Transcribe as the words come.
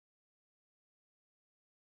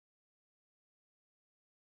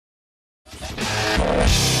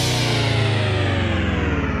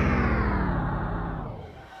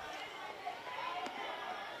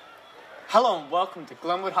Hello and welcome to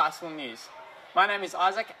Glenwood High School News. My name is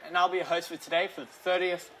Isaac and I'll be your host for today for the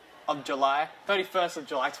 31st of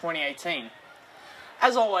July 2018.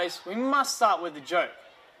 As always, we must start with a joke.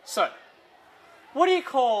 So, what do you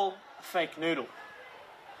call a fake noodle?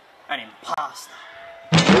 An imposter.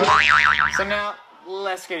 So now,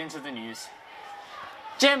 let's get into the news.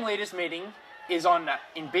 GEM Leaders meeting is on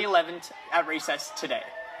in B11 at recess today.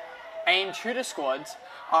 AIM tutor squads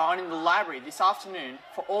are on in the library this afternoon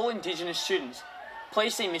for all Indigenous students.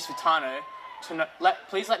 Please see Ms. Vitano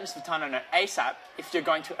please let Ms. Vitano know ASAP if you're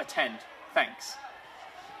going to attend. Thanks.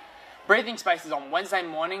 Breathing space is on Wednesday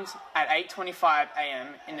mornings at 8:25 a.m.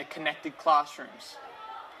 in the connected classrooms.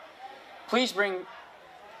 Please bring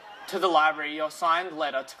to the library your signed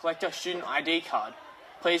letter to collect your student ID card.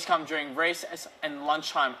 Please come during recess and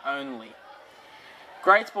lunchtime only.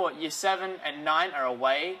 Grades for Year 7 and 9 are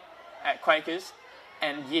away at Quakers,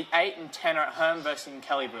 and Year 8 and 10 are at home versus in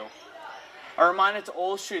Kellyville. A reminder to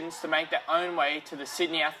all students to make their own way to the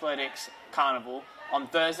Sydney Athletics Carnival on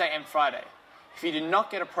Thursday and Friday. If you did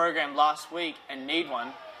not get a program last week and need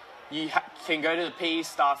one, you can go to the PE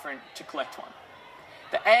staff room to collect one.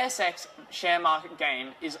 The ASX share market game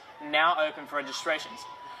is now open for registrations.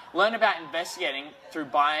 Learn about investigating through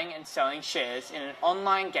buying and selling shares in an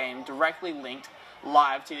online game directly linked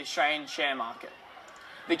live to the Australian share market.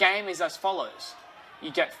 The game is as follows.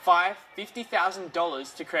 You get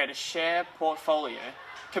 $50,000 to create a share portfolio,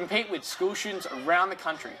 compete with school students around the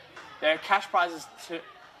country. There are cash prizes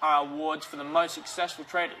are awards for the most successful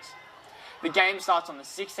traders. The game starts on the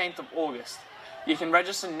 16th of August. You can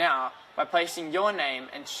register now by placing your name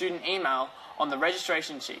and student email on the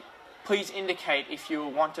registration sheet. Please indicate if you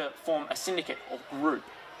want to form a syndicate or group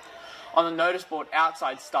on the notice board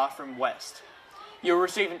outside Staff Room West. You'll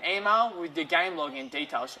receive an email with your game login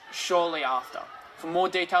details shortly after. For more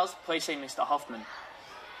details, please see Mr. Hoffman.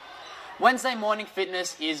 Wednesday morning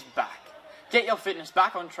fitness is back. Get your fitness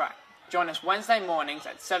back on track. Join us Wednesday mornings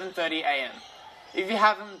at 7:30 a.m. If you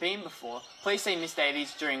haven't been before, please see Miss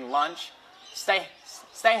Davies during lunch. Stay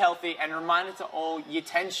healthy, and a reminder to all Year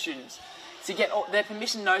 10 students to get their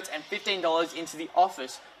permission notes and $15 into the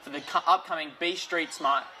office for the upcoming B Street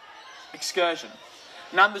Smart excursion.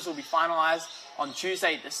 Numbers will be finalised on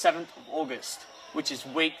Tuesday the 7th of August, which is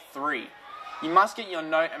week 3. You must get your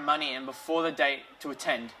note and money in before the date to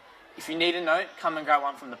attend. If you need a note, come and grab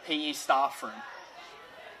one from the PE staff room.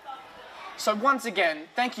 So once again,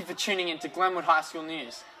 thank you for tuning in to Glenwood High School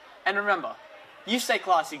News. And remember, you stay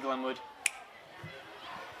classy, Glenwood.